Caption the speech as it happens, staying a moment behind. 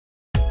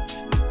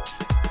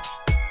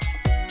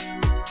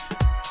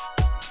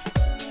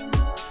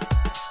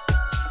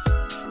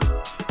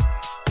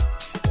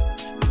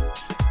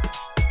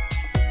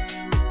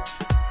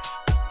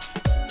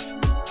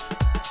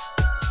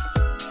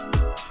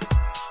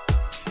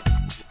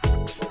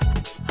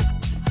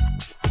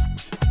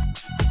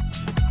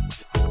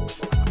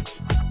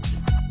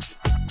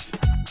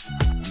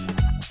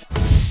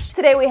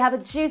today we have a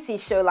juicy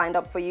show lined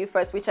up for you.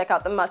 First, we check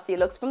out the must-see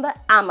looks from the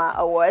AMAA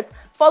Awards,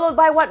 followed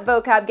by what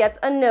vocab gets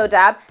a no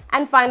dab,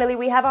 and finally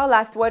we have our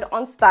last word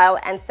on style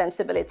and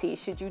sensibility.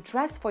 Should you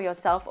dress for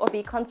yourself or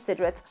be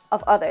considerate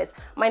of others?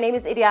 My name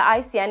is Idia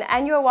Aisien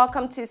and you're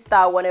welcome to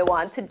Style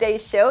 101.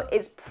 Today's show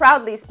is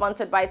proudly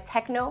sponsored by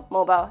Techno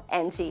Mobile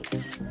NG.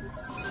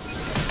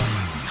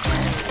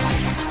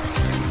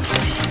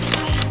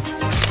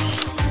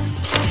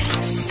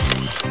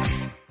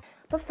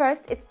 But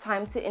first, it's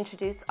time to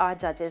introduce our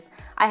judges.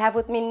 I have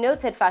with me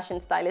noted fashion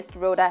stylist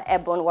Rhoda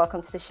Ebon.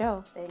 Welcome to the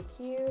show. Thank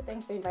you.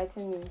 Thanks for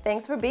inviting me.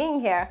 Thanks for being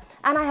here.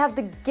 And I have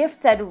the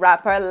gifted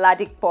rapper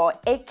Ladikpo,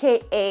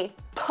 aka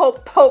Po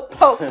Po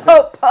Po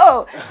Po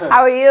Po. How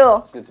are you?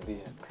 It's good to be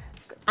here.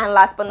 And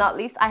last but not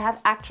least, I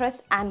have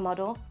actress and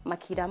model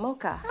Makida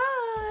Moka.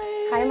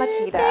 Hi. Hi,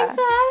 Makida. Thanks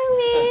for having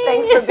me.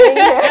 Thanks for being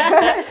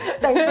here.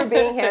 Thanks for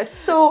being here.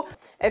 So,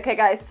 okay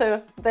guys,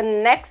 so the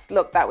next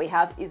look that we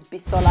have is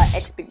Bisola,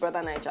 ex-Big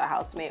Brother Naija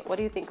housemate. What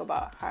do you think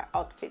about her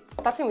outfit?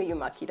 Starting with you,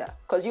 Makida,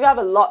 because you have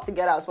a lot to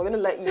get out, so we're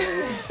going to let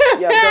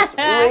you just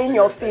rain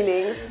your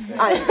feelings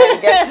and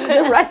then get to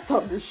the rest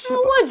of the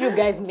show. What do you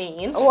guys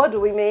mean? What do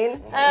we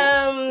mean?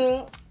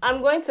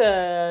 I'm going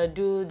to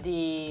do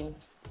the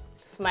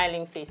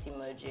smiling face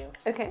emoji.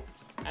 Okay.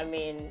 I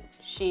mean,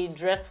 she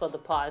dressed for the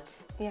part.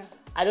 Yeah.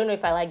 I don't know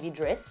if I like the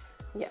dress.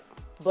 Yeah.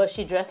 But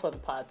she dressed for the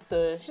part,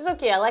 so she's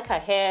okay. I like her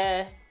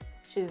hair.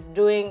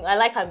 I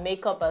like her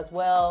makeup as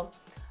well.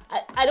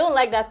 I don't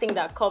like that thing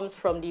that comes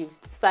from the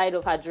side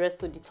of her dress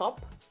to the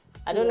top.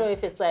 I don't know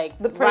if it's like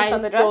the print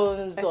on the dress?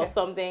 rhinestones or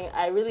something.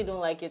 I really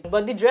don't like it.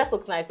 But the dress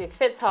looks nice. It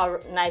fits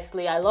her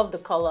nicely. I love the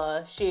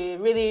color. She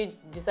really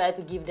decided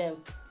to give them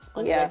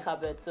on the red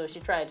carpet, so she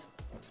tried.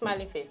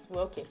 Smiling face.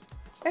 We're okay.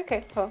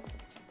 Okay, cool.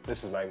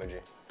 This is my emoji.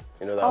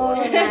 You know that one?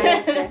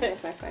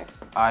 Nice.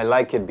 I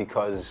like it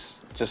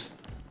because just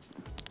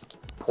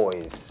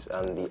poise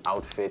and the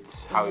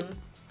outfits, how it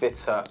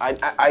fits her.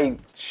 I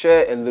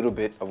share a little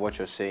bit of what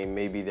you're saying.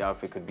 Maybe the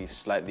outfit could be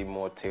slightly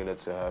more tailored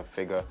to her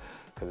figure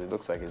because it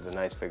looks like it's a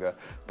nice figure.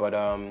 But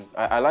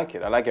I like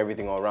it. I like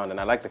everything all around, and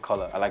I like the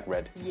color. I like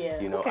red.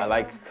 Yeah. You know, I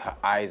like her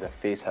eyes, her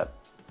face,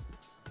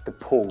 the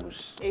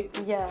pose.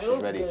 She's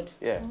ready. Good.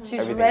 Yeah.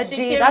 She's everything.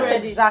 ready. That's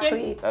ready.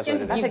 exactly. That's what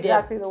it is. That's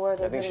exactly the word.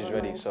 I think she's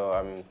ready.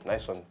 So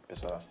nice one,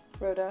 Bisola.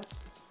 Rhoda.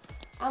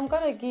 I'm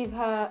gonna give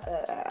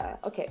her.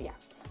 Okay, yeah.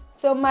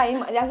 So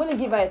I'm gonna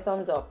give her a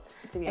thumbs up.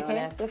 To be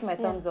honest, that's my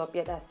thumbs up.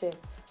 Yeah, that's it.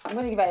 I'm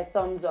gonna give her a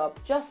thumbs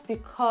up just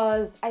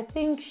because I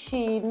think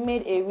she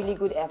made a really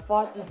good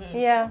effort.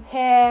 Yeah.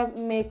 Hair,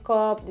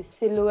 makeup, the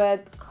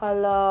silhouette,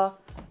 color.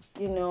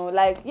 You know,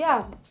 like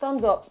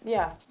thumbs up.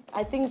 Yeah.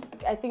 I think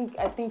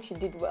she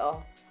did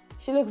well.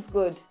 She looks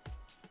good.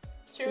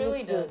 She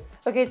really does.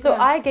 Okay, so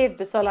I gave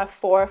Bisola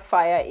 4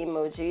 fire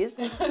emojis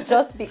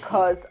just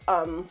because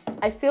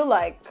I feel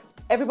like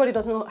everybody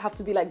doesn't have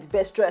to be like the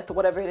best dressed or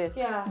whatever it is.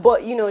 Yeah.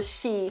 But you know,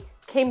 she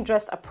came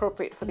dressed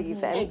appropriate for the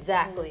event.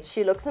 Exactly.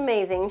 She looks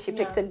amazing. She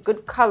picked a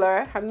good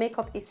color. Her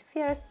makeup is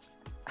fierce.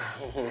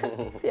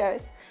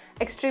 Fierce.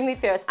 Extremely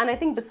fierce. And I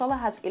think Bisola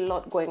has a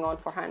lot going on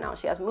for her now.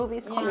 She has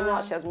movies coming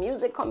out. She has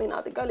music coming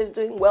out. The girl is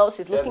doing well.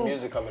 She's looking. She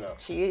has music coming out.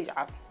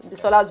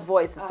 Bisola's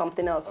voice is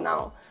something else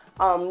now.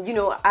 You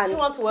know, and You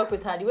want to work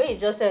with her? The way you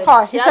just said,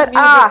 he she said,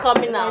 has music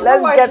coming out.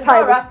 let's get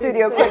her in the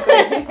studio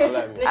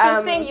quickly.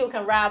 She'll sing, you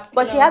can rap.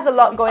 But she has a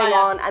lot going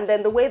on, and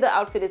then the way the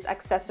outfit is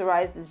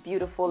accessorized is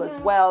beautiful as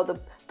well.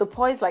 The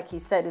poise, like he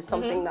said, is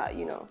something that,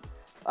 you know,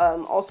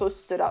 also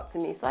stood out to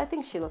me. So I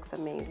think she looks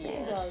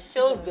amazing. Yeah, she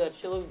looks good.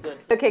 She looks good.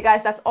 Okay,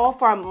 guys, that's all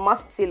for our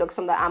must-see looks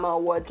from the AMAA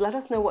Awards. Let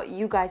us know what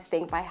you guys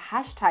think by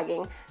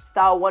hashtagging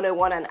Style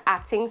 101 and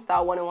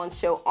Style 101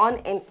 show on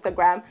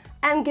Instagram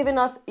and giving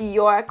us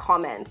your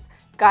comments.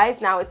 Guys,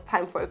 now it's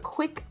time for a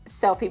quick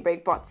selfie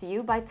break brought to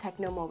you by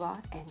Techno Mobile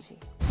NG.